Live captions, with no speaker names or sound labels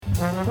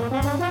All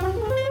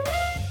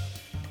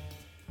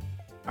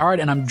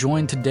right, and I'm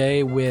joined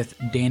today with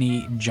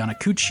Danny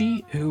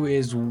Jonokuchi, who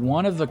is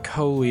one of the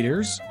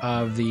co-leaders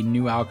of the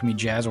new Alchemy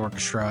Jazz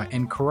Orchestra.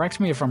 And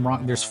correct me if I'm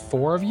wrong, there's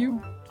 4 of you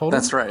total?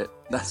 That's right.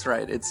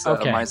 It's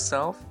okay.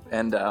 Myself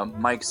and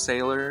Mike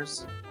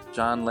Sailors,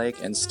 John Lake,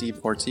 and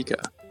Steve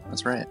Hortica.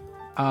 That's right.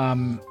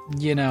 I'm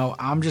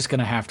just going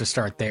to have to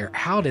start there.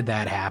 How did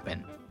that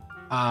happen?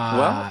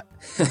 Well,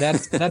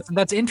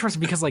 that's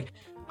interesting because, like,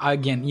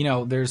 again,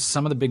 there's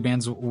some of the big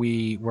bands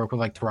we work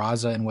with, like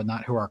Terraza and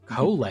whatnot, who are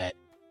co-led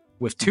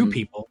with 2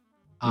 people.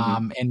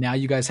 And now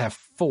you guys have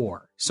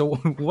 4. So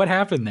what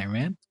happened there,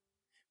 man?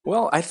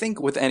 Well, I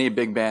think with any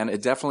big band,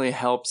 it definitely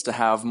helps to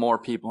have more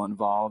people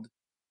involved.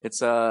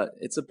 It's a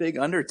big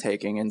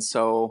undertaking. And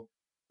so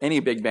any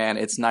big band,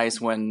 it's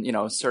nice when,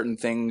 certain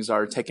things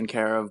are taken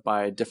care of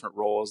by different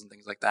roles and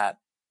things like that.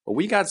 But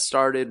we got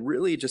started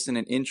really just in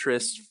an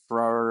interest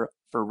for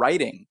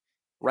writing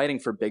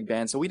for big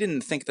bands. So we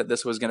didn't think that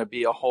this was going to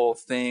be a whole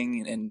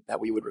thing and that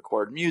we would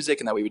record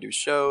music and that we would do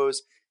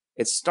shows.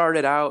 It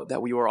started out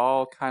that we were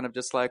all kind of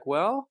just like,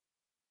 well,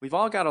 we've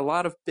all got a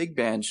lot of big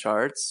band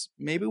charts.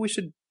 Maybe we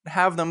should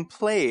have them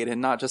played and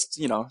not just,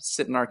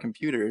 sit in our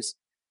computers.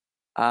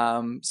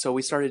 So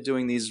we started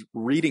doing these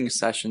reading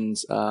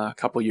sessions a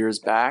couple years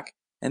back,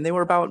 and they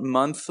were about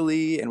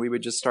monthly, and we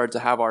would just start to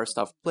have our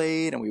stuff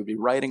played, and we would be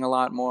writing a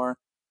lot more.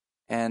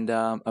 And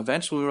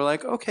eventually we were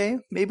like, okay,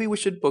 maybe we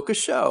should book a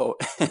show.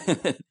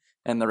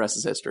 And the rest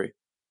is history.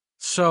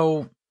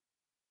 So,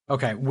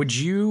 okay,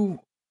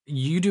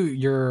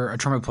 you're a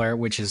trumpet player,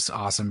 which is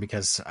awesome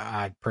because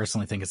I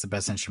personally think it's the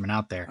best instrument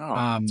out there.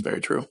 Oh, it's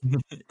very true.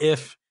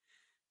 If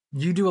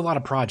you do a lot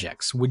of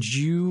projects, where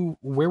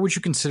would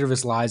you consider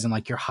this lies in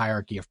like your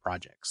hierarchy of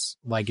projects?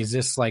 Like, is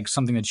this like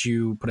something that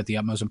you put at the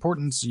utmost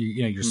importance?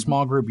 Your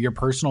small group, your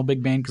personal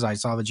big band, because I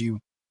saw that you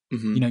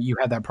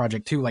had that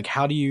project too. Like,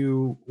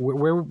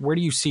 where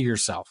do you see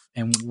yourself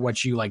and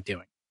what you like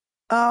doing?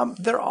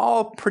 They're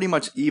all pretty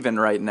much even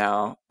right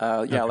now.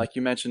 Okay. Like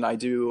you mentioned, I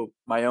do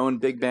my own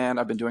big band.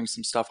 I've been doing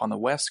some stuff on the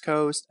West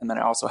Coast, and then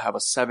I also have a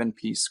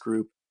 7-piece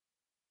group.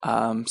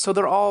 So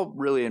they're all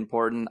really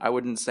important. I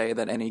wouldn't say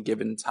that any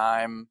given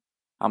time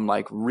I'm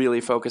like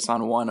really focused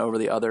on one over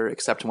the other,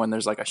 except when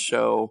there's like a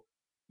show,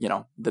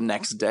 the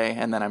next day,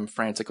 and then I'm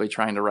frantically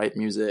trying to write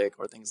music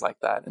or things like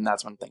that. And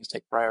that's when things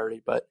take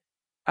priority. But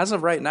as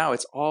of right now,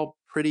 it's all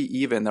pretty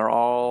even. They're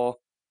all,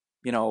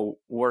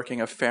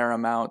 working a fair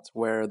amount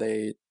where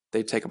they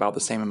take about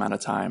the same amount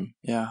of time.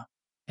 Yeah.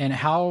 And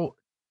how,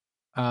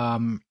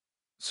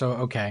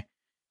 okay.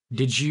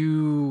 Did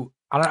you,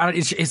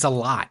 it's a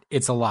lot,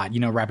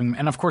 rapping.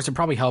 And of course it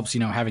probably helps,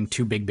 having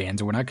 2 big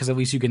bands or whatnot, because at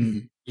least you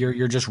can,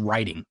 you're just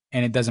writing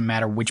and it doesn't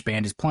matter which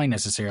band is playing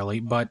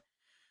necessarily. But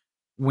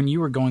when you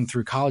were going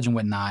through college and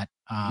whatnot,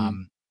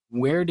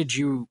 where did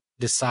you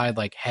decide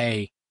like,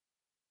 hey,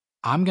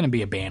 I'm going to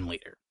be a band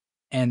leader?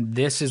 And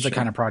this is the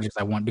kind of projects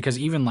I want, because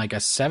even like a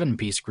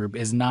 7-piece group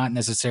is not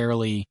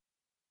necessarily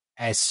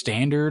as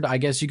standard, I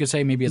guess you could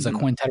say, maybe as a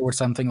quintet or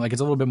something. Like,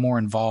 it's a little bit more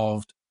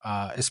involved,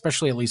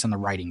 especially at least on the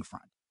writing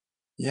front.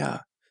 Yeah,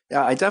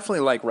 I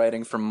definitely like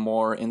writing for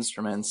more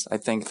instruments. I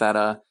think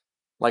that,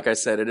 like I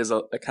said, it is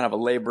a kind of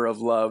a labor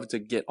of love to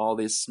get all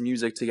this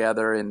music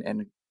together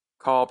and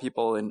call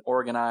people and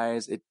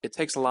organize. It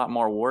takes a lot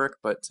more work,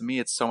 but to me,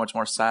 it's so much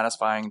more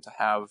satisfying to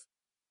have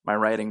my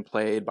writing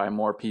played by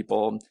more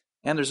people.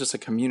 And there's just a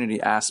community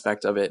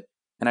aspect of it.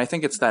 And I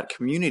think it's that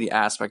community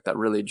aspect that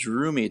really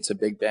drew me to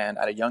big band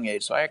at a young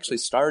age. So I actually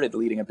started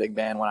leading a big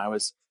band when I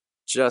was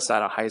just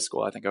out of high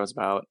school. I think I was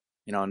about,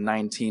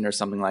 19 or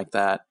something like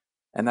that.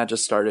 And that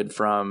just started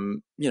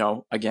from,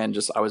 again,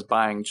 just I was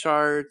buying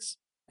charts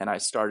and I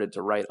started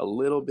to write a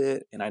little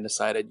bit. And I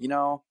decided,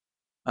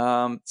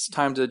 it's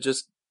time to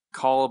just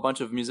call a bunch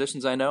of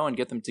musicians I know and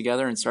get them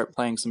together and start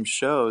playing some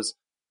shows.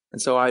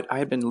 And so I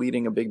had been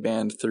leading a big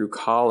band through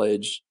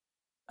college.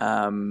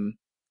 And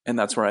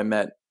that's where I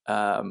met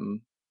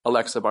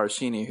Alexa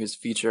Barshini, who's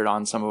featured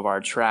on some of our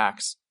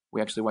tracks.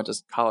 We actually went to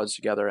college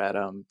together at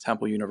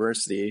Temple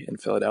University in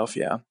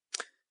Philadelphia.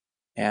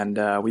 And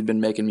we've been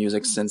making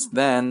music since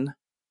then.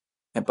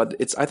 But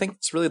I think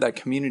it's really that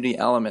community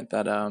element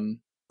that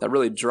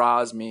really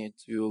draws me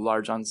to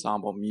large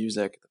ensemble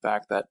music. The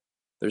fact that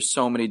there's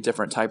so many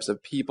different types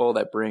of people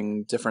that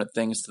bring different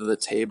things to the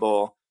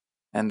table,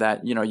 and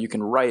that, you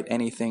can write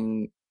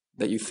anything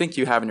that you think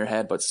you have in your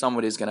head, but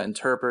somebody's going to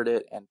interpret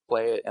it and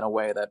play it in a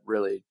way that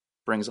really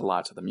brings a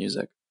lot to the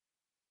music.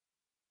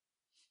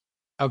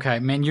 Okay,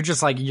 man, you're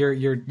just like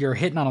you're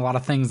hitting on a lot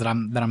of things that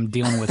I'm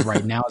dealing with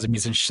right now as a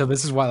musician. So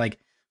this is why like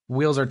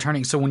wheels are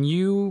turning. So when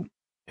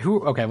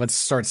let's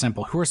start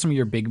simple. Who are some of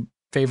your big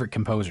favorite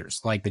composers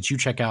like that you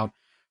check out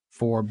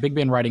for big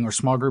band writing or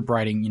small group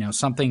writing?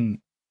 Something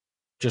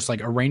just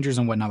like arrangers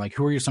and whatnot. Like,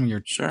 who are some of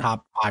your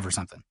top 5 or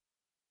something?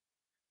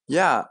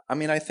 Yeah, I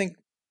mean, I think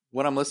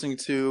what I'm listening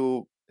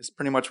to is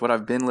pretty much what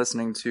I've been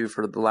listening to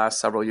for the last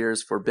several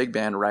years for big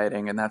band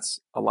writing, and that's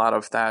a lot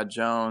of Thad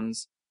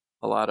Jones,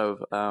 a lot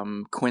of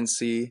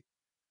Quincy,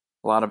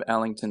 a lot of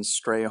Ellington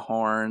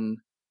Strayhorn,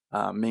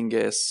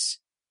 Mingus,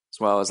 as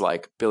well as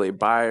like Billy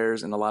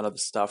Byers and a lot of the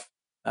stuff.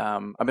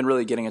 I've been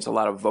really getting into a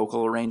lot of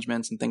vocal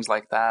arrangements and things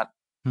like that.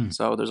 Hmm.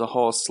 So there's a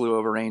whole slew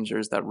of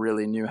arrangers that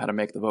really knew how to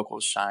make the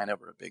vocals shine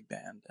over a big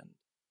band, and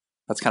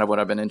that's kind of what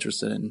I've been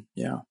interested in.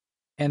 Yeah.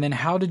 And then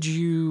how did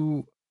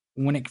you,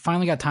 when it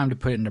finally got time to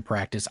put it into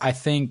practice? I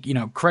think,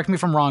 correct me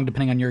if I'm wrong,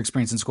 depending on your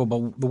experience in school,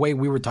 but the way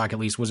we were taught, at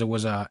least, was we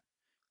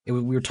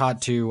were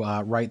taught to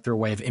write through a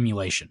way of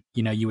emulation.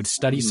 You would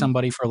study Hmm.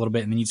 somebody for a little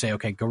bit, and then you'd say,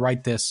 okay, go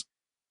write this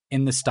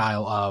in the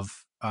style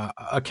of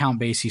a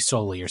Count Basie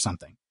Soli or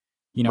something,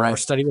 or Right.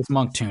 study this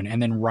monk tune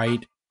and then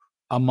write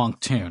a monk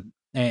tune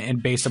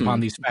and based upon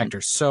these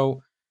factors.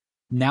 So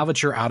now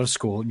that you're out of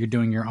school, you're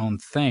doing your own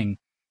thing.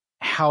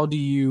 How do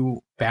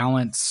you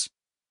balance,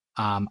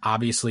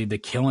 obviously, the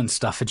killing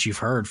stuff that you've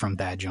heard from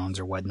Thad Jones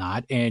or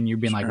whatnot, and you're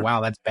being like, Sure.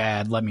 wow, that's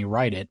bad, let me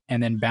write it,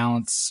 and then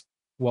balance,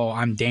 well,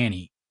 I'm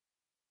Danny,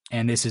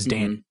 and this is Hmm.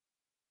 Danny.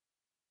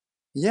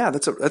 Yeah,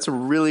 that's a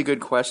really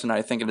good question.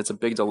 I think, and it's a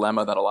big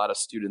dilemma that a lot of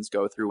students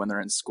go through when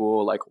they're in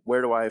school. Like,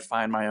 where do I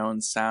find my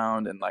own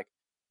sound? And like,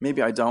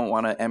 maybe I don't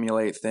want to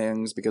emulate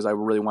things because I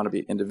really want to be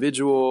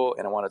individual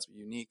and I want it to be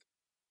unique.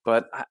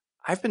 But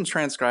I've been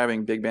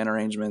transcribing big band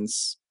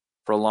arrangements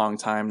for a long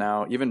time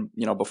now. Even,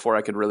 before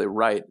I could really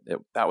write,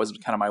 that was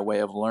kind of my way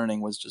of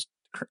learning, was just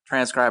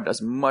transcribed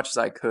as much as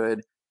I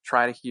could,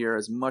 try to hear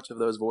as much of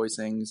those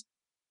voicings,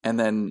 and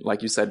then,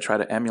 like you said, try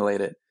to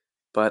emulate it.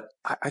 But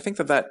I think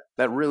that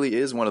really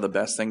is one of the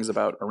best things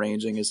about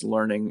arranging, is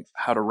learning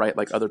how to write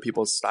like other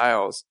people's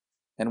styles.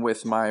 And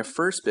with my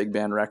first big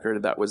band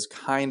record, that was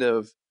kind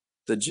of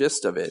the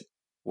gist of it,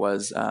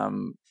 was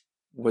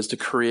to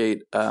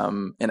create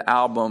an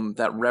album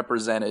that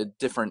represented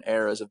different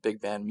eras of big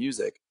band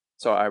music.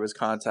 So I was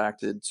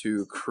contacted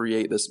to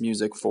create this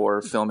music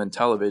for film and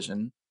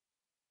television,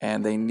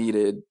 and they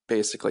needed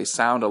basically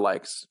sound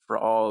alikes for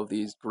all of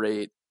these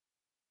great,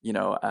 you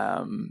know,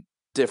 um,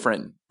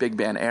 different big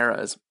band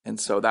eras. And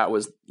so that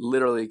was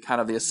literally kind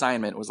of the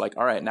assignment, was like,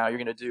 all right, now you're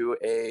going to do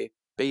a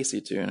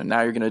bassy tune, and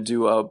now you're going to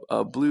do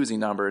a bluesy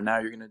number, and now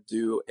you're going to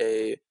do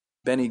a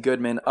Benny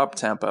Goodman up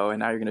tempo, and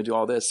now you're going to do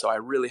all this. So I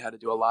really had to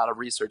do a lot of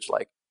research.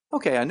 Like,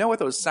 okay, I know what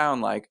those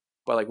sound like,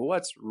 but like,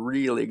 what's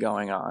really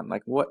going on?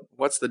 Like,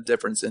 what's the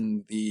difference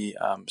in the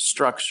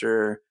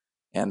structure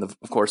and of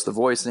course the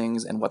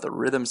voicings and what the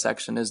rhythm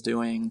section is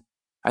doing?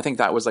 I think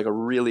that was like a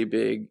really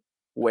big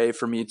way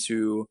for me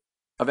to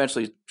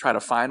eventually try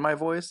to find my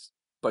voice,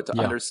 but to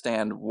Yeah.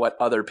 understand what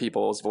other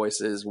people's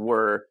voices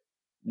were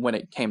when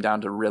it came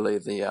down to really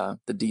the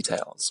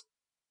details.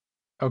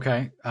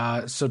 Okay.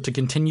 So to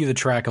continue the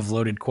track of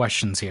loaded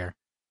questions here,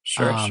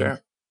 Sure, um, sure.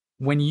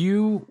 when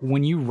you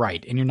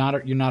write and you're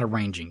not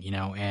arranging,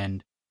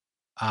 and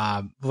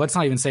let's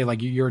not even say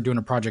like you're doing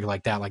a project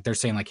like that, like they're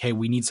saying like, hey,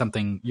 we need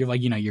something. You're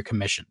like, you're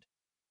commissioned,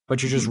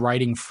 but you're just Hmm.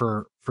 writing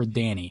for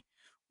Danny.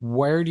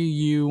 Where do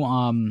you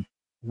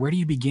where do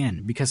you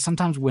begin? Because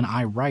sometimes when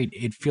I write,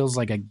 it feels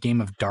like a game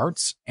of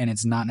darts, and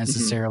it's not Hmm.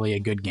 necessarily a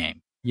good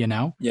game.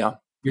 Yeah.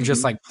 You're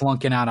just Hmm. like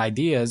plunking out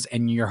ideas,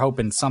 and you're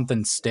hoping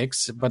something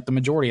sticks, but the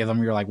majority of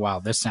them, you're like, wow,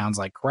 this sounds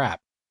like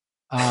crap.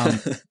 Um,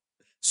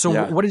 so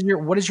Yeah. what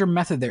is your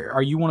method there?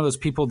 Are you one of those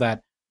people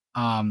that,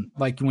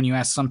 like when you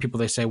ask some people,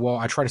 they say, well,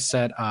 I try to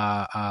set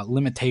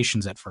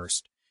limitations at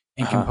first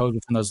and Uh-huh. compose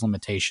within those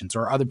limitations,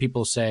 or other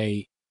people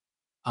say,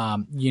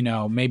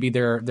 maybe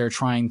they're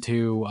trying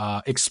to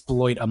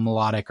exploit a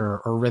melodic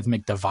or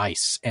rhythmic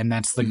device, and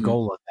that's the Hmm.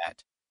 goal of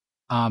that.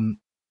 Um,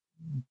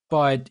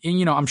 but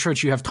and, I'm sure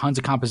that you have tons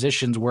of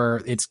compositions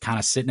where it's kind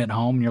of sitting at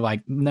home, and you're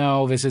like,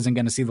 no, this isn't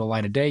going to see the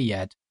light of day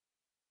yet.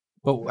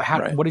 But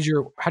Right.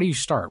 how do you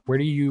start? Where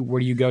do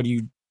you go? Do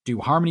you do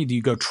harmony? Do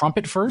you go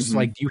trumpet first? Hmm.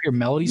 Like, do you hear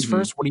melodies Hmm.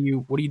 first? What do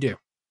you do?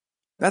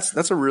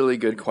 That's a really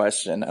good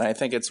question, and I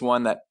think it's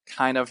one that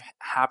kind of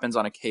happens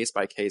on a case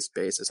by case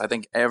basis. I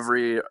think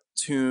every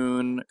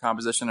tune,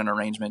 composition, and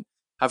arrangement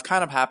have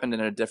kind of happened in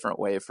a different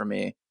way for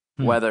me.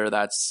 Hmm. Whether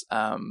that's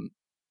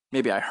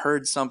maybe I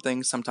heard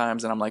something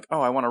sometimes, and I'm like, oh,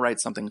 I want to write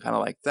something kind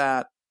of like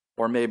that,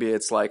 or maybe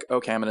it's like,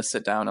 okay, I'm going to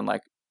sit down and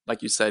like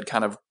you said,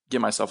 kind of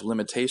give myself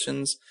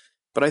limitations.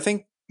 But I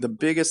think the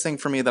biggest thing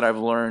for me that I've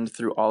learned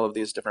through all of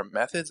these different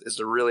methods is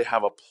to really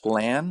have a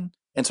plan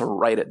and to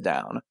write it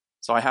down.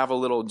 So I have a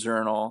little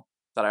journal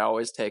that I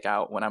always take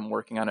out when I'm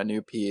working on a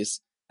new piece,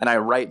 and I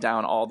write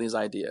down all these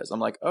ideas. I'm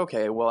like,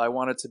 okay, well, I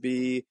want it to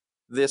be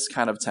this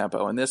kind of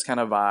tempo and this kind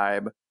of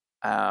vibe.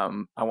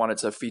 I want it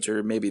to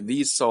feature maybe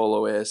these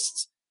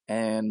soloists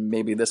and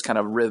maybe this kind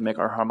of rhythmic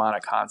or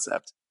harmonic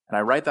concept. And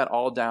I write that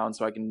all down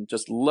so I can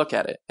just look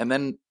at it. And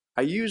then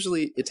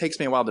it takes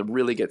me a while to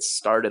really get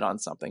started on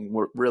something,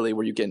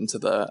 where you get into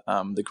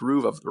the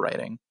groove of the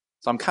writing.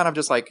 So I'm kind of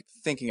just like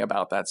thinking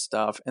about that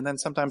stuff. And then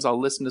sometimes I'll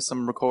listen to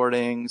some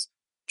recordings,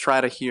 try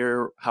to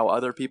hear how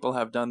other people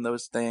have done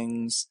those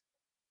things,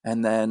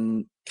 and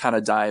then kind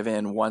of dive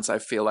in once I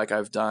feel like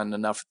I've done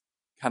enough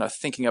kind of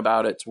thinking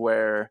about it to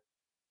where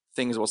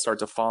things will start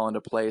to fall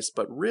into place.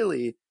 But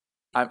really,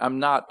 I'm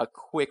not a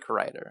quick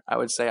writer. I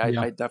would say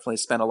Yeah. I definitely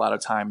spend a lot of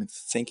time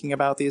thinking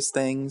about these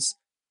things,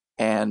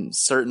 and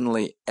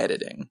certainly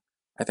editing.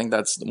 I think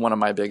that's one of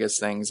my biggest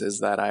things is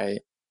that I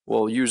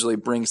will usually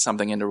bring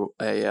something into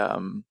a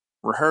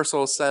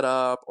rehearsal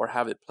setup or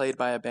have it played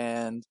by a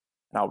band,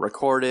 and I'll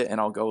record it and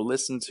I'll go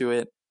listen to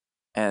it.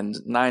 And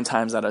 9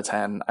 times out of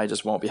 10, I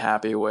just won't be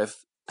happy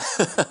with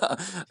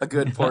a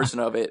good portion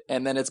of it.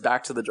 And then it's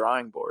back to the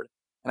drawing board.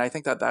 And I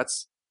think that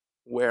that's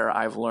where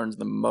I've learned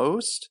the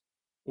most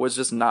was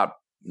just not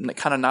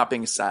kind of not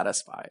being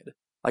satisfied.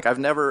 Like I've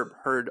never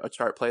heard a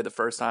chart play the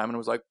first time and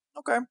was like,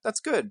 okay, that's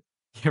good.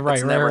 You're right,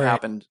 That's right, never right.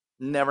 happened.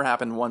 Never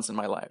happened once in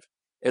my life.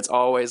 It's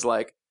always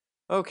like,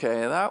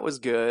 okay, that was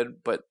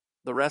good, but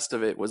the rest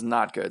of it was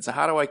not good. So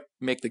how do I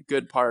make the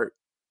good part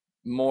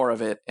more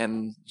of it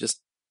and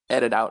just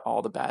edit out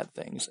all the bad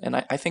things? And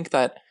I think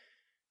that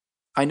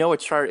I know a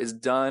chart is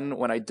done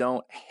when I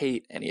don't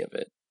hate any of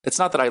it. It's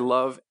not that I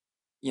love,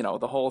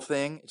 the whole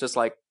thing. It's just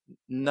like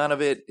none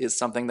of it is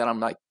something that I'm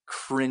like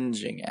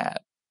cringing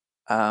at.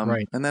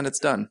 Right. And then it's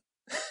done.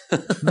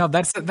 No,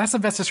 that's the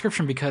best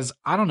description because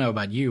I don't know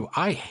about you.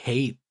 I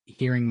hate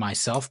hearing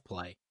myself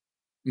play.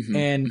 Hmm.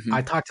 And Hmm.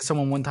 I talked to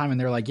someone one time and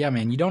they're like, yeah,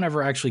 man, you don't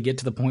ever actually get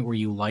to the point where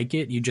you like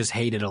it. You just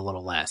hate it a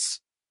little less.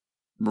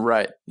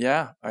 Right.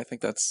 Yeah. I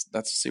think that's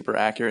super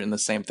accurate, and the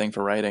same thing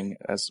for writing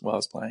as well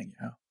as playing.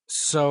 Yeah.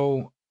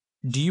 So,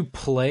 do you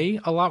play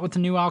a lot with the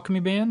new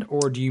Alchemy band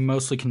or do you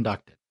mostly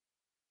conduct it?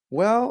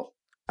 Well,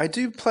 I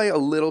do play a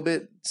little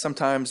bit,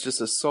 sometimes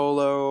just a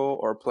solo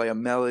or play a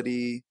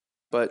melody,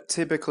 but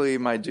typically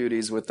my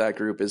duties with that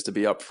group is to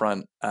be up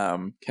front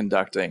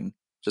conducting,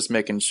 just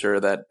making sure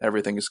that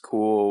everything is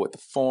cool with the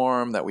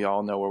form, that we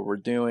all know what we're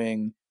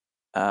doing,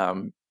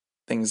 um,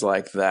 things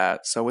like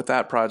that. So with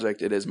that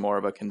project, it is more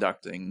of a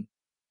conducting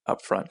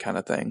upfront kind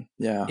of thing.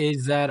 Yeah.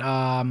 Is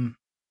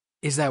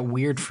that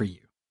weird for you?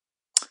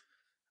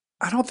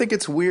 I don't think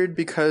it's weird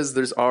because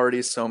there's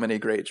already so many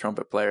great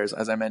trumpet players.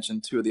 As I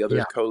mentioned, two of the other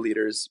Yeah.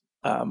 co-leaders,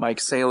 Mike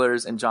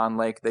Sailors and John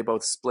Lake, they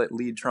both split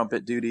lead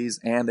trumpet duties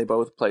and they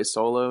both play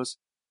solos.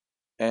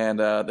 And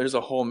there's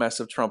a whole mess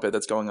of trumpet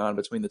that's going on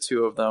between the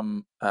two of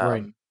them.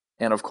 Right.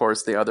 And of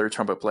course, the other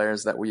trumpet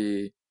players that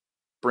we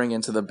bring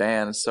into the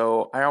band.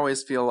 So I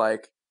always feel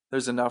like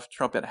there's enough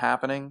trumpet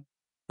happening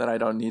that I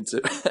don't need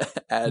to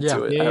add Yeah.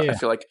 to it. Yeah. I Yeah.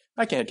 feel like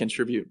I can't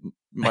contribute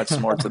much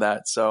more Yeah. to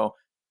that. So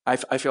I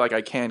feel like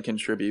I can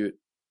contribute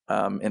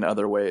in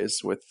other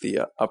ways with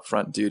the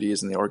upfront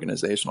duties and the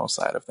organizational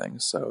side of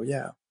things. So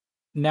yeah.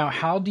 Now,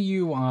 how do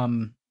you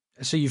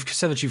so you've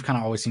said that you've kind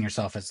of always seen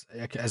yourself as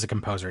a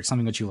composer. It's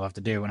something that you love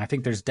to do, and I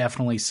think there's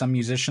definitely some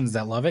musicians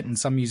that love it and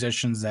some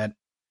musicians that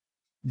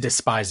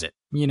despise it,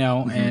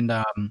 Hmm. and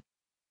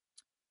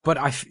but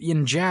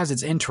in jazz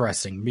it's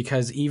interesting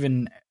because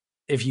even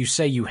if you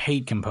say you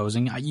hate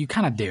composing, you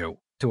kind of do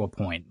to a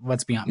point.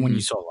 Let's be honest, when you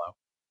Hmm. solo.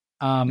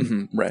 Um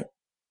Hmm. Right.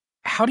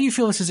 how do you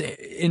feel this has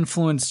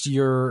influenced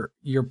your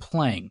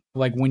playing,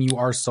 like when you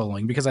are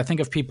soloing? Because I think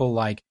of people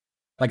like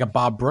a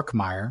Bob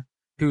Brookmeyer,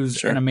 who's an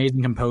Sure.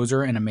 amazing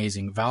composer, an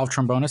amazing valve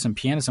trombonist and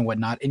pianist and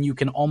whatnot, and you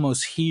can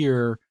almost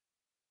hear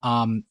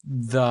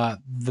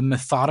the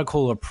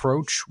methodical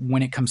approach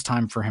when it comes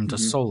time for him to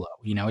Hmm. solo.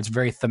 It's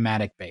very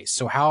thematic based.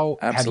 So how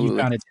have you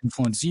Absolutely. found it's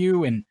influenced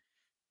you and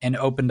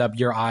opened up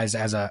your eyes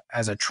as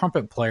a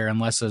trumpet player and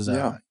less as a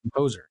Yeah.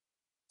 composer?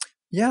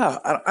 Yeah,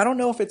 I don't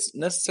know if it's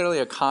necessarily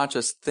a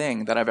conscious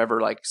thing that I've ever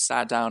like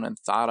sat down and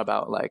thought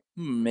about like,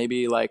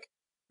 maybe like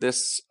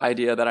this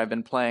idea that I've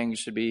been playing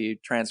should be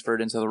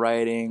transferred into the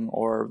writing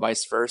or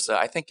vice versa.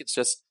 I think it's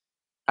just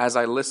as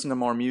I listen to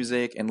more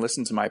music and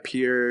listen to my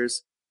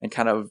peers and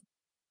kind of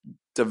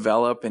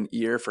develop an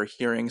ear for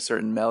hearing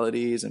certain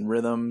melodies and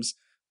rhythms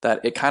that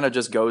it kind of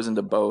just goes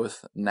into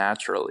both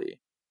naturally.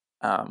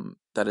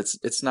 That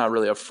it's not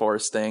really a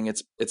forced thing.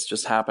 It's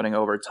just happening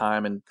over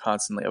time and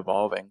constantly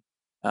evolving.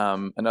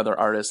 Another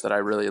artist that I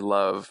really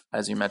love,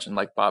 as you mentioned,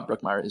 like Bob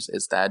Brookmeyer,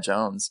 is Thad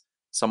Jones,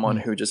 someone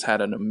Mm. who just had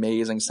an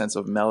amazing sense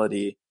of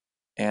melody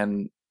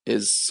and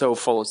is so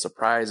full of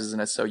surprises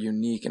and it's so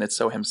unique and it's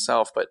so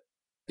himself, but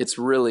it's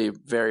really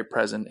very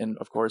present in,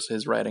 of course,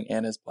 his writing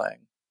and his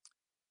playing.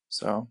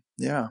 So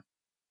yeah.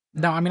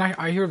 No, I mean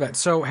I hear that.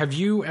 So have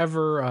you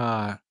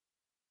ever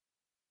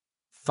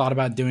thought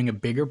about doing a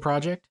bigger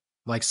project,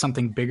 like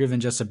something bigger than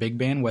just a big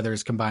band, whether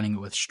it's combining it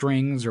with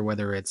strings or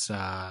whether it's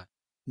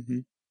Hmm.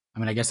 I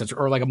mean I guess it's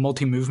or like a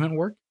multi-movement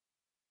work?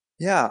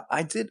 Yeah,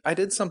 I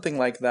did something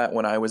like that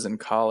when I was in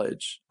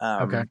college.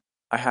 Okay.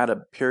 I had a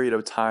period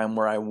of time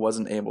where I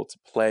wasn't able to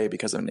play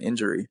because of an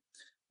injury.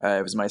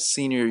 It was my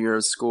senior year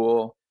of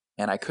school,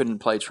 and I couldn't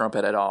play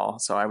trumpet at all.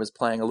 So I was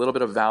playing a little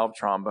bit of valve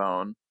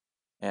trombone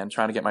and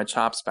trying to get my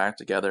chops back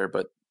together,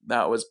 but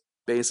that was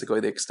basically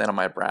the extent of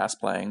my brass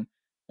playing.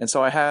 And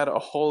so I had a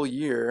whole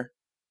year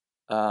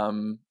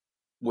um,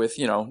 with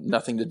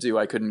nothing to do.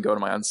 I couldn't go to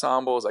my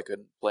ensembles. I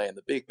couldn't play in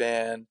the big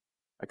band.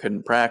 I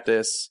couldn't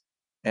practice,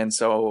 and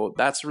so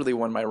that's really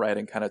when my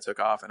writing kind of took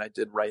off. And I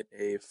did write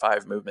a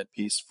 5 movement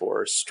piece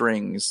for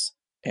strings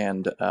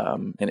and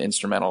an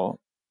instrumental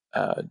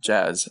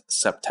jazz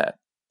septet.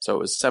 So it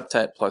was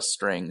septet plus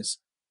strings,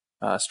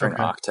 string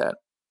Okay. octet,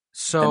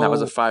 and that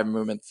was a So 5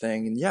 movement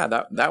thing. And yeah,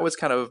 that was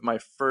kind of my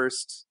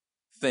first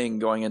thing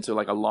going into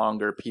like a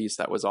longer piece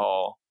that was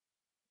all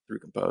through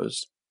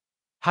composed.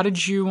 How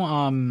did you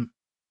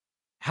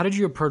how did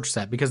you approach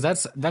that? Because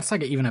that's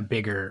like even a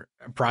bigger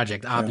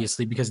project, Yeah.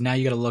 obviously, because now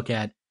you got to look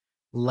at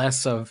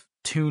less of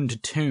tune to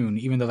tune,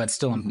 even though that's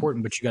still Hmm.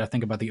 important, but you got to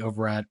think about the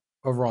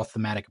overall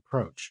thematic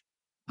approach.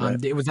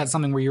 Right. Was that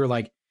something where you were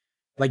like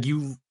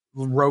you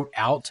wrote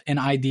out an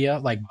idea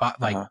like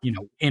Uh-huh.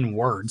 in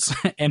words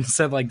and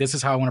said like this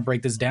is how I want to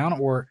break this down,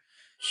 or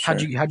Sure.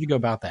 how'd you go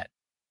about that?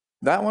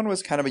 That one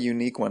was kind of a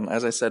unique one.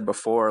 As I said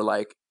before,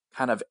 like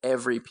kind of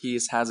every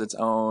piece has its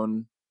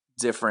own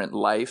different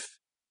life.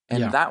 And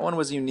Yeah, that one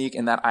was unique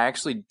in that I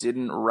actually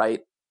didn't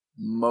write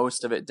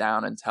most of it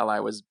down until I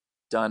was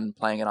done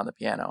playing it on the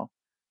piano.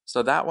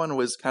 So that one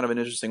was kind of an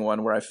interesting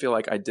one where I feel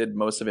like I did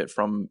most of it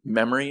from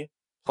memory,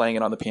 playing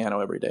it on the piano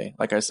every day.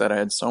 Like I said, I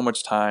had so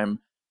much time.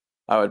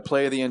 I would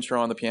play the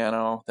intro on the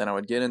piano, then I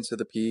would get into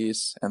the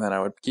piece, and then I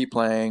would keep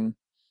playing.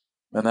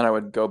 And then I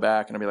would go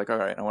back and I'd be like, all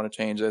right, I want to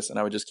change this. And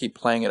I would just keep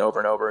playing it over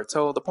and over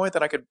until the point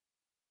that I could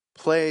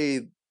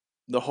play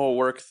the whole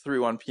work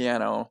through on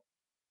piano.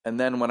 And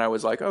then when I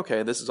was like,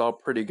 okay, this is all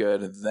pretty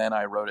good, then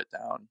I wrote it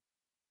down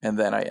and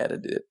then I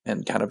edited it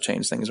and kind of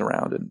changed things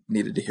around and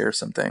needed to hear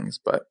some things.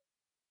 But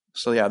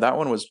so yeah, that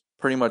one was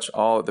pretty much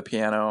all at the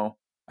piano.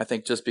 I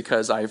think just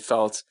because I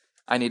felt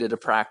I needed to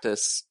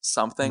practice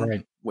something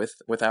right.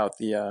 without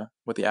the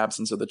with the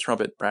absence of the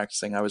trumpet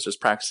practicing, I was just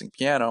practicing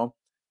piano.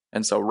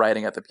 And so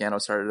writing at the piano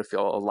started to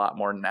feel a lot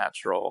more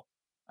natural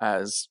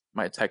as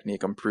my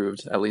technique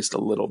improved at least a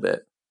little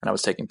bit. And I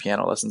was taking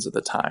piano lessons at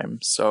the time.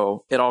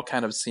 So it all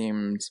kind of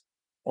seemed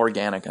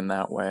organic in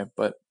that way.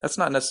 But that's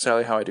not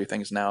necessarily how I do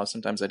things now.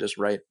 Sometimes I just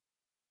write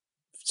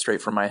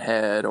straight from my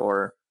head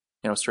or,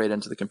 straight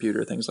into the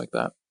computer, things like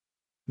that.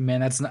 Man,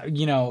 that's not,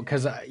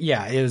 because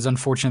yeah, it was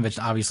unfortunate that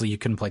obviously you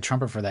couldn't play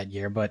trumpet for that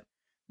year. But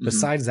Hmm.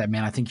 besides that,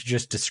 man, I think you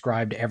just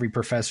described every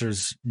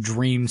professor's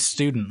dream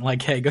student.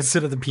 Like, hey, go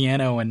sit at the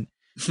piano and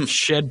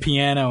shed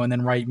piano and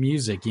then write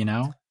music, Yeah.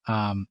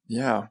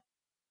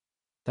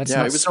 That's Yeah,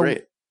 not it was so. great.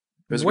 It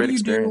was a What great do you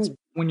experience. do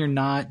when you're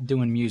not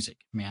doing music,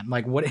 man?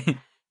 Like, what,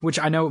 which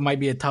I know it might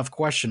be a tough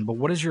question, but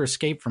what is your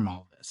escape from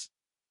all of this?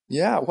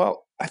 Yeah,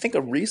 well, I think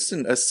a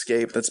recent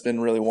escape that's been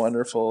really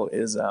wonderful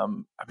is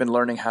I've been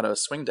learning how to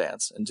swing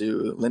dance and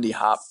do Lindy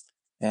Hop.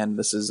 And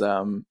this is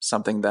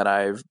something that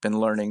I've been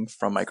learning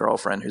from my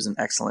girlfriend, who's an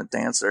excellent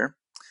dancer.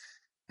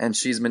 And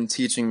she's been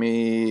teaching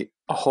me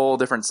a whole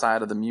different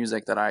side of the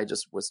music that I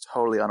just was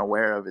totally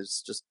unaware of,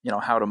 is just,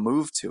 how to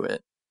move to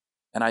it.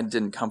 And I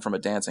didn't come from a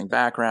dancing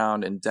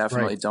background and Right.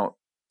 definitely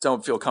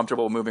don't feel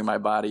comfortable moving my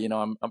body.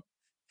 I'm kind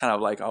of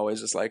like always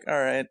just like, all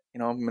right,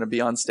 I'm going to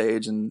be on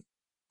stage and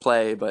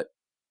play, but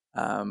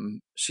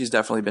she's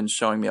definitely been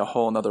showing me a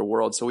whole nother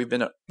world. So we've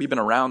been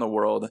around the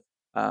world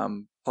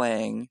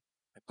playing.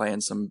 I play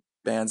in some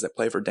bands that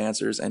play for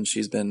dancers, and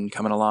she's been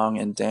coming along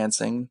and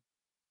dancing,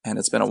 and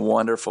it's been a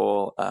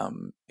wonderful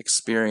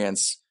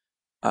experience.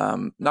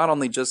 Not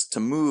only just to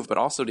move, but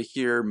also to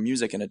hear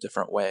music in a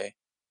different way,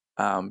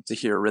 to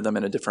hear rhythm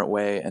in a different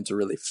way, and to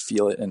really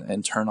feel it and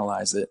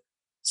internalize it.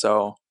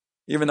 So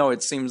even though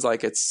it seems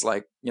like it's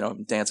like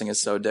dancing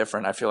is so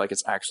different, I feel like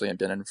it's actually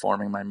been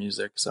informing my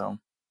music. So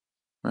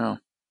yeah.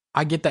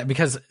 I get that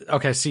because,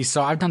 okay, see,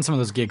 so I've done some of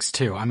those gigs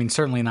too. I mean,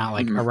 certainly not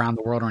like Hmm. around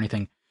the world or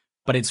anything,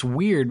 but it's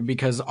weird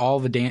because all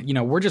the dance,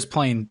 we're just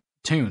playing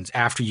tunes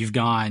after you've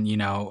gone,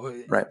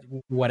 Right.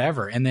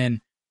 whatever. And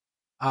then,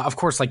 of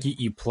course, like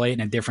you play it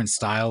in a different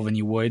style than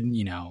you would,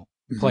 play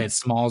Hmm. at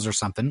Smalls or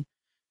something.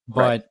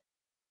 Right. But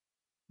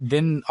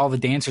then all the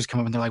dancers come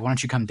up and they're like, why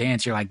don't you come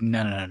dance? You're like,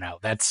 no, no, no, no.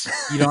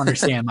 You don't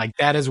understand. Like,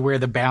 that is where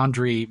the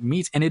boundary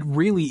meets. And it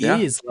really Yeah.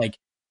 is like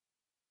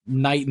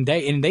night and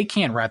day. And they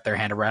can't wrap their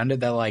hand around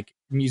it that like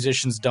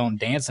musicians don't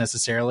dance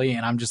necessarily.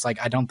 And I'm just like,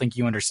 I don't think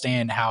you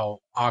understand how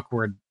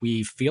awkward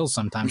we feel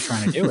sometimes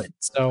trying to do it.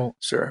 So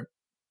Sure.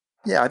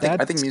 Yeah, I think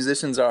that's,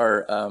 musicians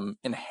are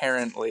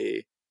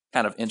inherently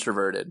kind of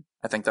introverted.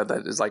 I think that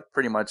is like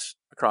pretty much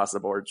across the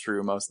board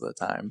true most of the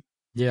time.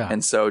 yeah,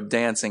 And so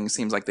dancing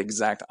seems like the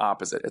exact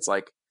opposite. It's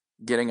like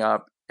getting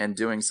up and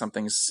doing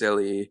something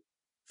silly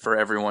for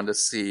everyone to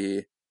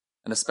see.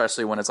 And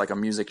especially when it's like a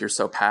music you're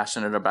so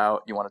passionate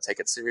about, you want to take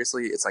it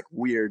seriously. It's like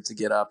weird to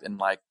get up and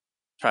like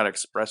try to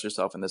express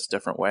yourself in this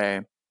different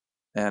way.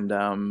 And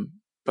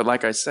but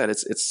like I said,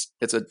 it's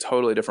a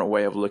totally different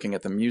way of looking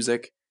at the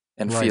music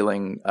and right.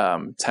 feeling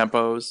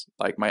tempos.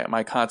 Like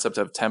my concept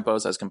of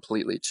tempos has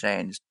completely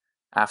changed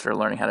after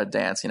learning how to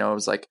dance. It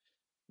was like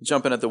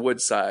jumping at the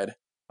woodside.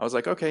 I was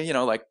like, okay,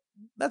 like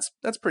that's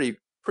pretty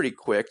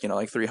quick,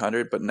 like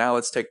 300. But now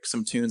let's take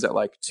some tunes at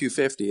like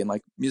 250, and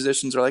like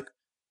musicians are like,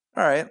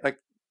 all right, like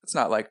it's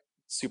not like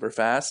super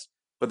fast.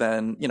 But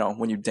then,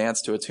 when you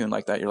dance to a tune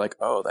like that, you're like,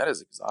 oh, that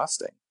is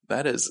exhausting.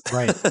 That is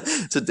Right.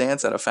 to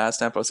dance at a fast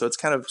tempo. So it's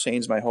kind of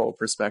changed my whole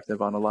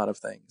perspective on a lot of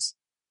things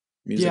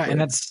Yeah. And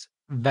musically.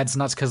 that's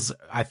nuts because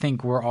I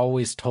think we're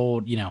always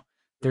told,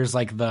 there's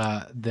like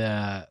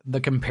the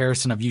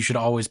comparison of you should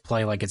always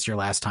play like it's your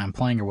last time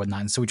playing or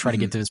whatnot. And so we try to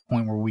Hmm. get to this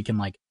point where we can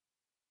like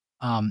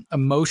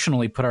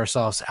emotionally put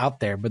ourselves out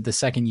there. But the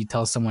second you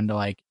tell someone to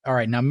like, all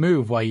right, now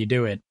move while you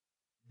do it,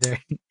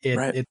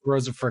 Right. it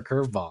throws it for a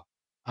curveball.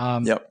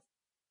 Yep.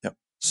 Yep.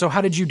 So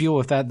how did you deal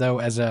with that though,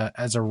 as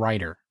a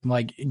writer?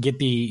 Like, get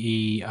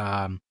the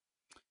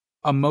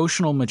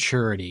emotional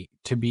maturity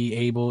to be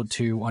able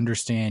to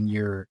understand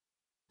your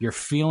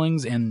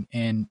feelings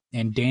and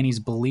Danny's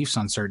beliefs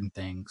on certain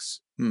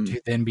things, Hmm.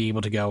 to then be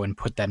able to go and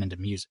put that into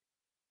music.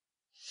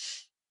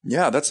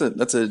 Yeah, that's a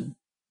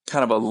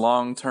kind of a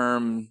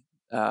long-term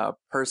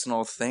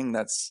personal thing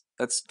that's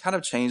kind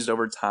of changed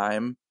over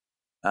time.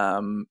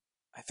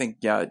 I think,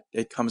 yeah,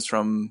 it comes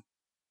from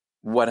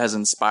what has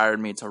inspired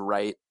me to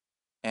write.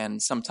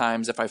 And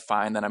sometimes if I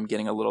find that I'm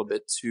getting a little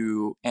bit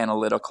too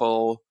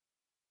analytical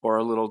or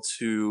a little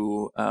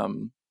too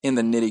in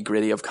the nitty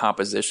gritty of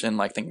composition,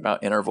 like thinking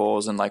about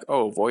intervals and like,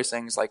 oh,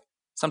 voicings, like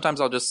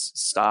sometimes I'll just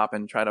stop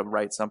and try to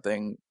write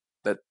something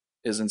that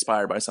is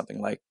inspired by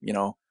something like,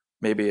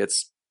 maybe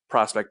it's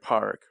Prospect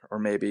Park, or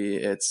maybe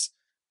it's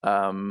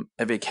a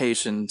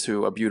vacation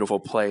to a beautiful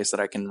place that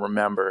I can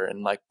remember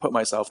and like put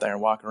myself there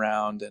and walk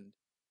around. And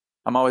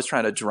I'm always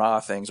trying to draw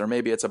things, or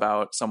maybe it's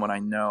about someone I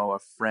know, a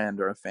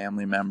friend or a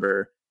family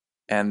member.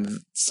 And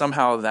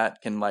somehow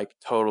that can like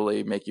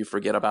totally make you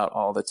forget about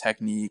all the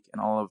technique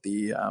and all of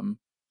the,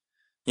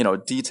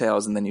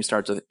 details. And then you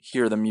start to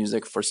hear the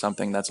music for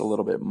something that's a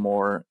little bit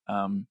more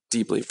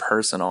deeply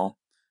personal.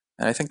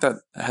 And I think that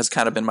has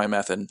kind of been my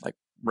method, like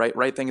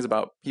write things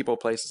about people,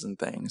 places, and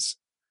things.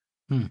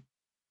 Hmm.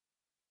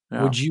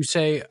 Yeah, Would you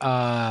say,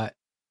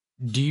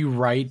 do you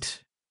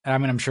write? I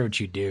mean, I'm sure what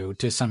you do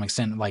to some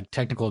extent, like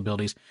technical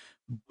abilities,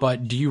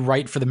 but do you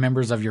write for the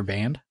members of your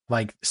band?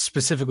 Like,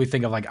 specifically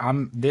think of like,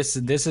 this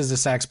is a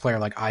sax player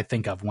like I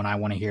think of when I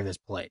want to hear this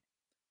played.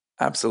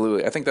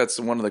 absolutely. I think that's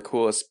one of the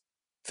coolest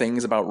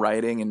things about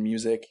writing and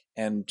music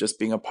and just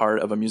being a part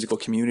of a musical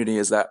community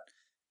is that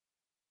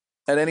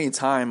at any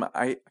time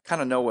I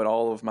kind of know what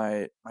all of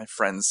my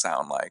friends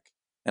sound like,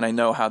 and I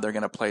know how they're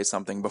going to play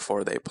something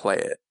before they play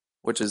it,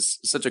 which is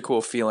such a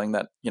cool feeling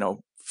that,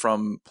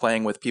 from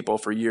playing with people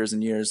for years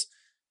and years,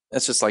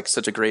 that's just like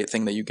such a great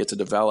thing that you get to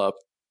develop.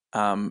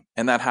 And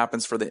that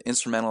happens for the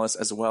instrumentalists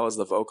as well as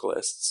the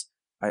vocalists.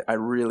 I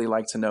really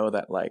like to know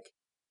that, like,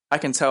 I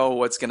can tell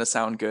what's going to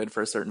sound good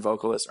for a certain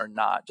vocalist or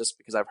not just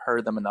because I've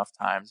heard them enough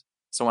times.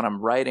 So when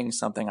I'm writing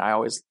something, I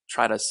always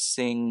try to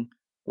sing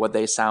what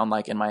they sound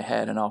like in my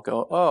head, and I'll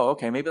go, oh,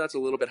 okay, maybe that's a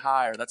little bit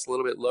high or that's a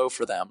little bit low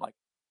for them. Like,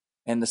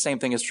 and the same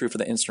thing is true for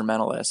the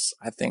instrumentalists.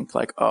 I think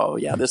like, oh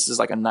yeah, this is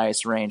like a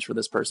nice range for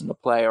this person to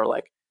play, or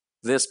like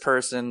this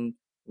person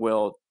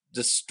will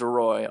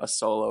destroy a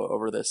solo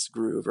over this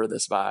groove or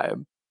this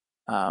vibe.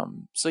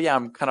 So yeah,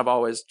 I'm kind of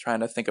always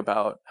trying to think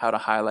about how to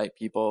highlight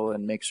people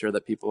and make sure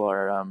that people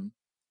are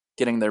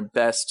getting their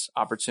best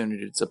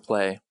opportunity to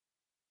play.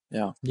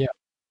 Yeah. Yeah.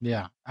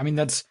 Yeah. I mean,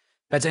 that's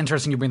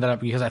interesting you bring that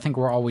up, because I think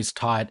we're always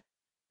taught,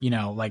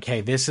 like,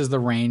 hey, this is the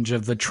range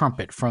of the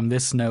trumpet from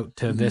this note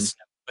to Hmm. this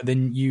note. But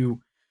then you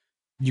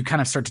kind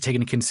of start to take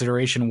into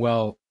consideration,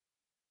 well,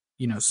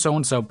 so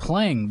and so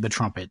playing the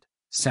trumpet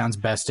sounds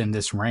best in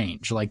this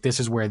range. Like,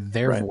 this is where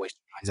their Right. voice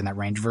shines in that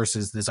range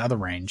versus this other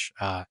range.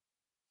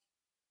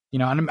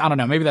 And I don't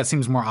know, maybe that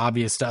seems more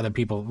obvious to other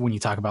people when you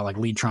talk about like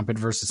lead trumpet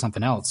versus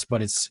something else,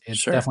 but it's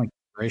Sure. definitely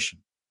consideration.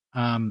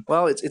 Um,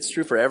 Well, it's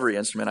true for every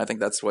instrument. I think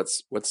that's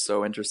what's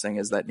so interesting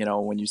is that,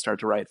 when you start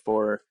to write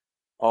for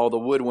all the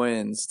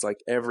woodwinds, it's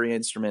like every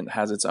instrument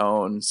has its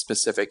own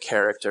specific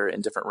character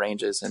in different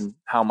ranges, and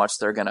how much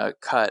they're gonna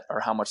cut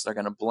or how much they're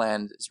gonna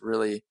blend is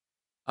really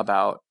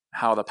about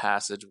how the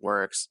passage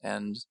works.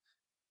 And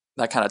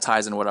that kind of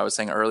ties in what I was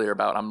saying earlier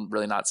about I'm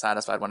really not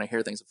satisfied when I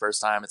hear things the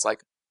first time. It's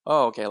like,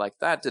 oh, okay, like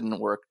that didn't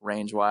work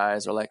range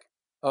wise, or like,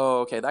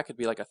 oh, okay, that could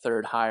be like a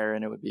third higher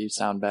and it would be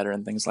sound better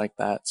and things like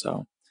that.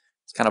 So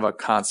it's kind of a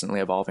constantly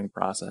evolving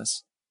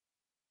process.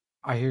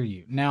 I hear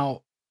you.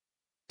 Now,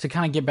 to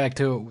kind of get back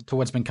to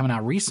what's been coming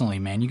out recently,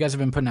 man, you guys have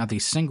been putting out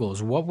these singles.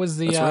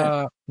 That's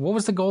right. What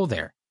was the goal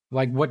there?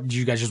 Like, what did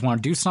you guys just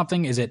want to do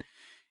something? Is it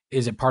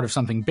part of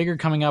something bigger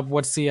coming up?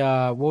 What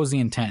was the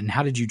intent, and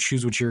how did you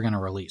choose what you were going to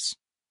release?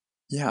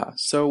 Yeah.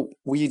 So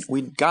we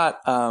got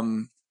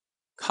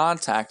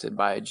contacted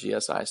by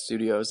GSI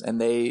Studios,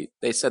 and they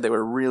said they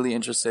were really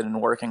interested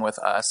in working with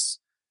us,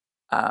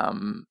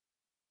 um,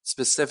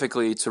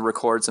 specifically to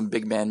record some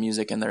big band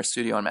music in their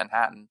studio in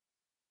Manhattan.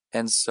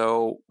 And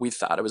so we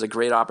thought it was a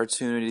great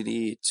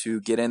opportunity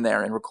to get in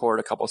there and record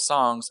a couple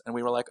songs. And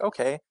we were like,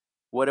 okay,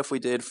 what if we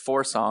did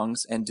 4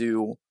 songs and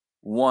do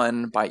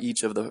one by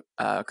each of the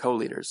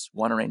co-leaders,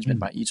 one arrangement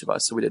Mm. by each of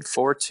us? So we did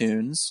 4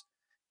 tunes.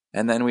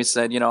 And then we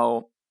said,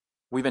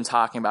 we've been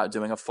talking about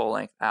doing a full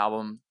length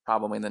album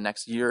probably in the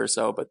next year or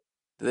so, but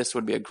this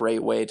would be a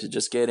great way to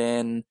just get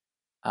in,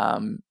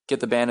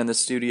 get the band in the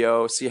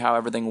studio, see how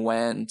everything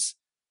went,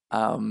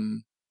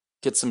 um,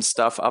 get some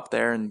stuff up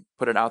there and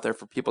put it out there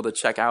for people to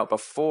check out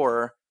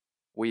before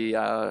we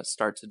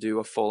start to do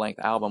a full length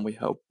album. We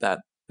hope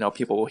that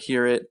people will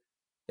hear it.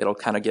 It'll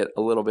kind of get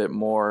a little bit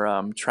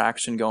more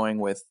traction going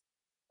with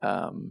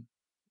kind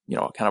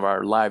of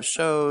our live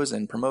shows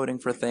and promoting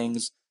for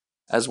things.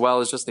 as well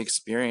as just the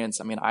experience.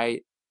 I mean,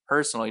 I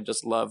personally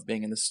just love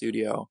being in the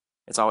studio.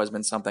 It's always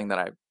been something that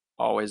I've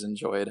always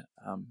enjoyed.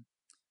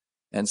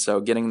 And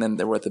so getting them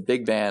there with a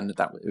big band,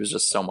 it was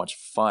just so much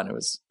fun. It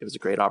was a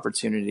great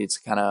opportunity to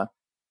kind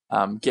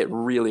of get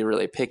really,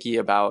 really picky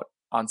about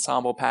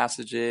ensemble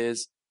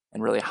passages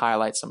and really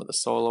highlight some of the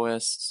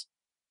soloists.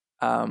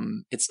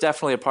 It's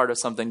definitely a part of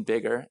something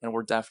bigger, and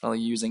we're definitely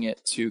using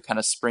it to kind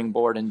of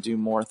springboard and do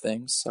more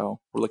things. So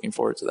we're looking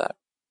forward to that.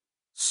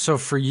 So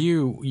for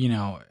you,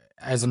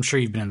 as I'm sure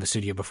you've been in the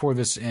studio before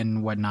this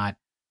and whatnot,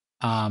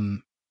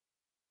 um,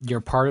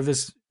 you're part of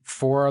this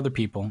 4 other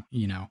people,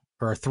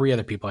 or 3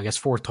 other people, I guess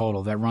 4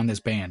 total that run this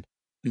band.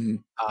 Mm-hmm.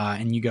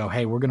 And you go,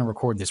 hey, we're going to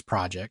record this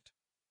project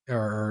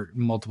or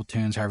multiple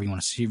tunes, however you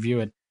want to view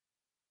it.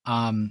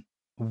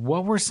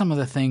 What were some of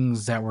the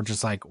things that were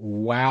just like,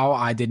 wow,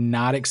 I did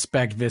not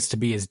expect this to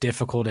be as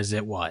difficult as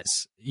it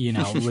was,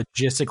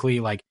 logistically,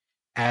 like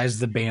as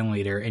the band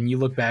leader, and you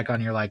look back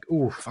on, you're like,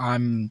 oof,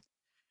 I'm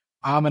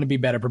going to be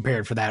better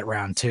prepared for that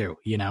round too.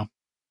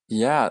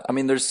 Yeah, I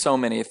mean, there's so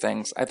many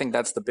things. I think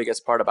that's the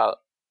biggest part about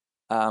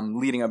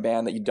leading a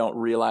band that you don't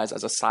realize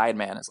as a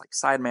sideman. It's like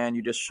sideman,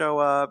 you just show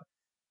up,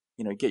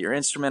 get your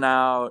instrument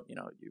out,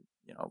 you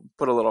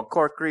put a little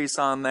cork grease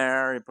on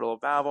there, you put a little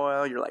valve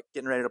oil, you're like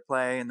getting ready to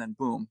play, and then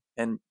boom,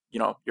 and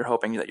you're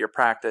hoping that your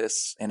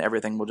practice and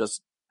everything will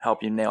just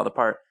help you nail the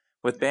part.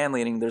 With band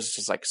leading, there's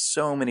just like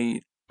so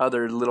many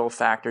other little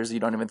factors you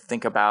don't even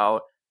think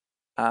about,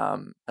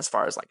 as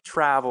far as like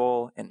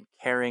travel and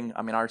carrying.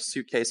 I mean, our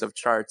suitcase of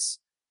charts,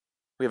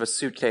 we have a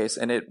suitcase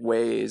and it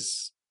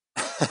weighs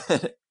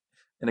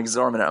an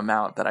exorbitant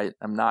amount that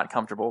I'm not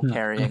comfortable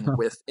carrying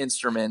with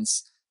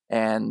instruments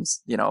and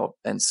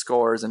and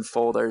scores and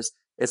folders.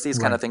 It's these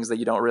kind of things that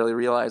you don't really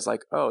realize,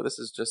 like, oh, this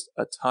is just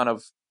a ton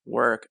of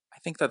work. I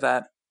think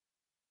that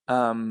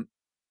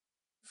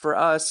for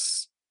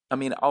us, I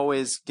mean,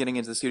 always getting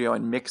into the studio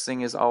and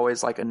mixing is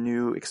always like a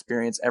new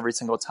experience every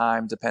single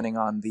time, depending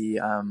on the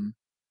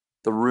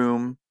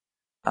room.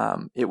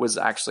 It was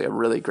actually a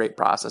really great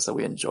process that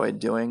we enjoyed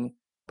doing,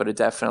 but it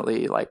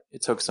definitely, like,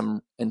 it took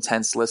some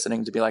intense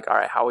listening to be like, all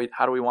right,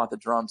 how do we want the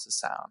drums to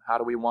sound? How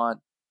do we want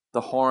the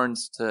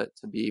horns to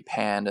be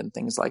panned and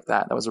things like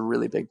that? That was a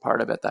really big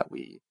part of it that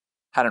we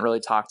hadn't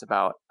really talked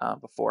about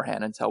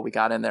beforehand until we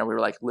got in there. We were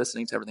like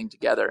listening to everything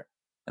together.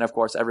 And of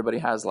course, everybody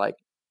has like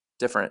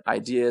different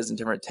ideas and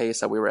different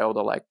tastes that we were able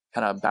to like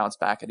kind of bounce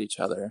back at each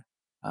other.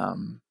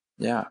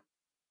 Yeah.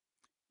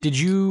 Did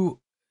you,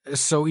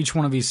 so each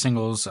one of these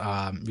singles,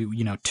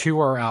 2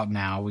 are out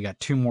now. We got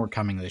 2 more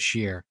coming this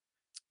year.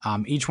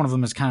 Each one of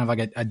them is kind of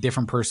like a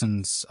different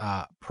person's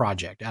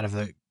project out of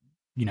the,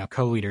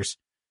 co-leaders.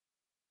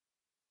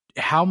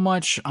 How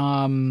much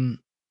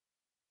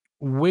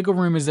wiggle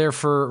room is there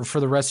for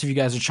the rest of you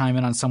guys to chime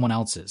in on someone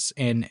else's?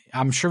 And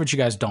I'm sure that you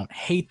guys don't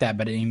hate that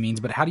by any means,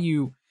 but how do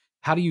you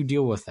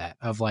deal with that?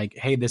 Of like,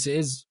 hey, this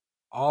is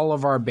all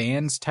of our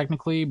bands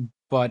technically,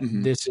 but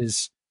this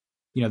is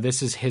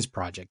his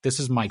project. This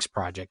is Mike's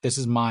project. This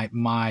is my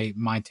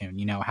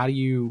tune. How do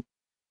you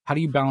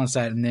balance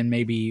that, and then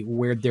maybe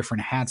wear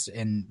different hats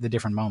in the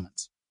different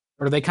moments?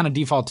 Or do they kind of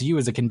default to you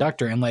as a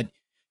conductor and let,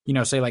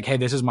 say like, hey,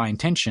 this is my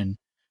intention,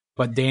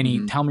 but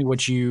Danny, tell me what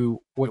do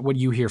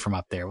you hear from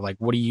up there? Like,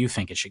 what do you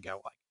think it should go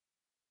like?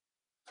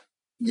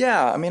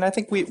 Yeah, I mean, I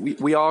think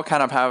we all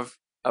kind of have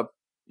a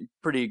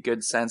pretty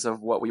good sense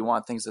of what we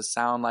want things to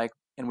sound like,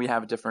 and we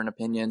have different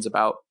opinions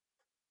about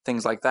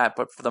things like that.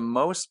 But for the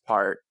most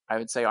part, I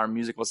would say our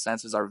musical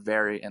senses are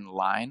very in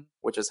line,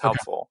 which is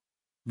helpful.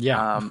 Okay.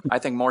 Yeah. I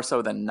think more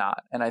so than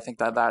not. And I think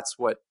that that's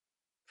what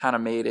kind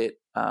of made it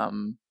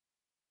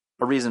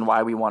a reason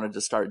why we wanted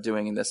to start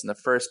doing this in the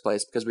first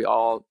place, because we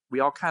all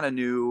kind of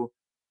knew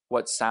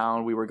what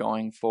sound we were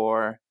going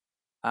for.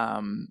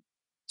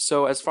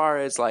 So as far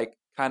as like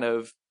kind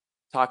of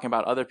talking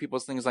about other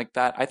people's things like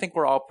that, I think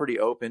we're all pretty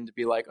open to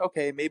be like,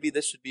 okay, maybe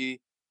this should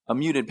be a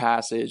muted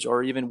passage,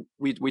 or even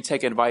we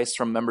take advice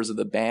from members of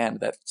the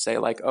band that say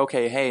like,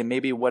 okay, hey,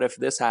 maybe what if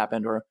this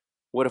happened, or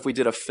what if we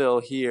did a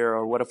fill here,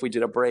 or what if we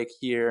did a break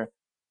here?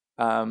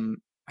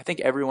 I think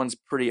everyone's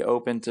pretty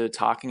open to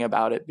talking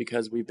about it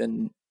because we've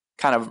been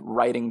kind of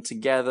writing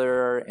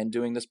together and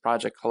doing this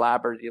project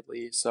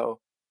collaboratively. So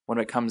when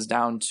it comes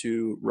down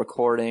to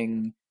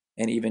recording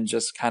and even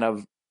just kind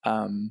of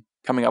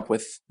coming up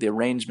with the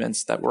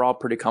arrangements, that we're all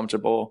pretty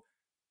comfortable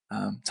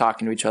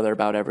talking to each other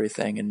about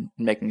everything and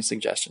making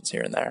suggestions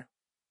here and there.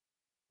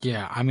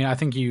 Yeah, I mean,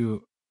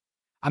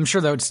 I'm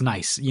sure that it's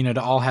nice,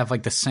 to all have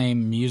like the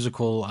same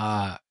musical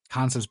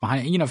concepts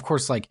behind it. Of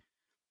course, like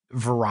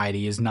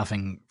variety is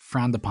nothing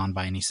frowned upon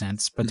by any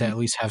sense, but to at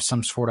least have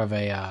some sort of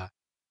a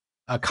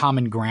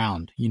common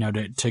ground,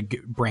 to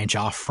branch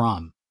off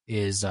from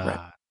is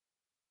right.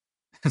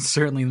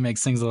 Certainly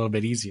makes things a little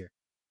bit easier.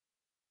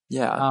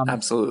 Yeah,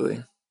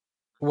 absolutely.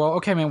 Well,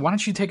 okay, man, why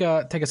don't you take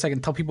a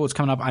second, tell people what's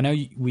coming up. I know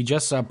we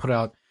just put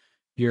out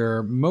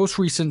your most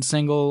recent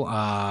single,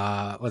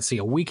 let's see,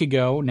 a week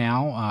ago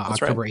now,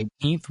 October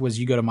 18th was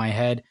You Go to My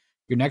Head.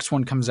 Your next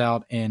one comes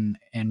out in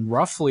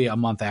roughly a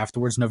month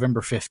afterwards,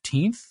 November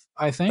 15th,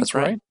 I think. That's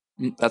right.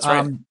 That's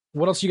right.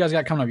 What else you guys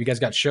got coming up? You guys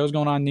got shows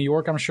going on in New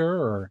York, I'm sure,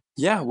 or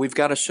Yeah, we've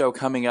got a show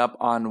coming up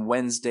on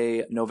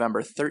Wednesday,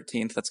 November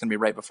 13th. That's going to be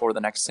right before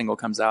the next single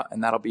comes out,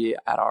 and that'll be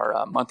at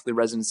our monthly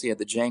residency at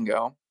the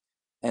Django.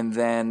 And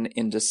then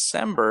in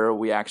December,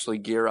 we actually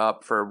gear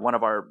up for one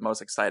of our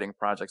most exciting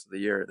projects of the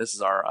year. This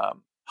is our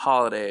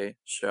holiday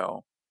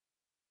show,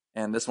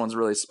 and this one's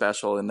really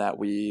special in that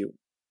we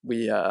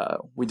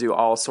do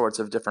all sorts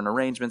of different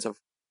arrangements of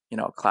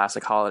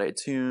classic holiday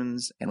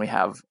tunes, and we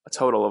have a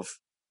total of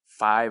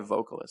 5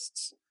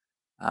 vocalists.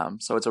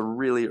 So it's a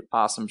really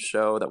awesome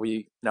show that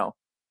we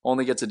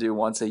only get to do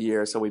once a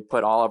year. So we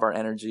put all of our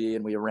energy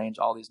and we arrange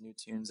all these new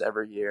tunes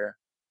every year,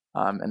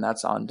 and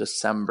that's on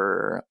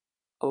December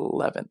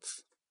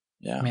 11th.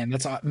 Yeah,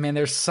 man,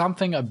 there's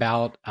something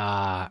about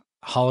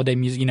holiday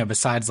music,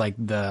 besides like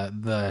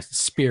the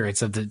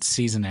spirits of the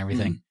season and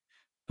everything. Mm.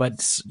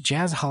 But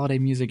jazz holiday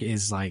music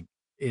is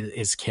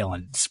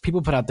killing.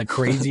 People put out the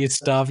craziest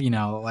stuff,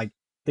 like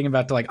think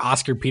about like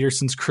Oscar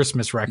Peterson's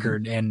Christmas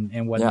record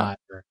and whatnot,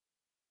 or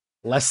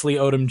Leslie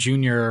Odom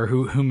Jr. or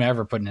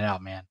whomever putting it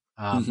out, man.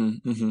 Well,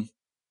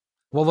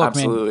 look,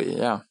 absolutely, man,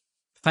 yeah.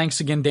 Thanks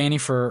again, Danny,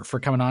 for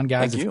coming on,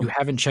 guys. If you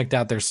haven't checked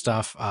out their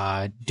stuff,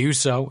 do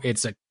so.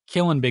 It's a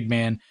killing big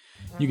band.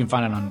 You can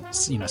find it on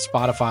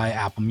Spotify,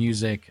 Apple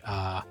Music,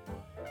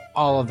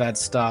 all of that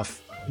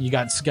stuff. You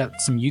got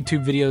some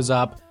YouTube videos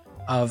up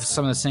of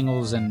some of the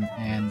singles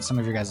and some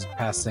of your guys'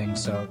 past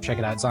things. So check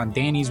it out. It's on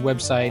Danny's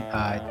website,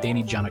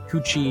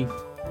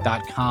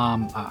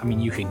 DannyJonokuchi.com. I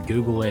mean, you can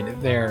Google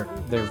it. They're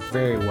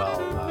very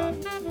well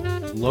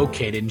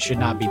located and should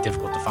not be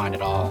difficult to find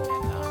at all.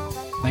 And,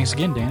 thanks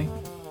again, Danny.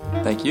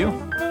 Thank you.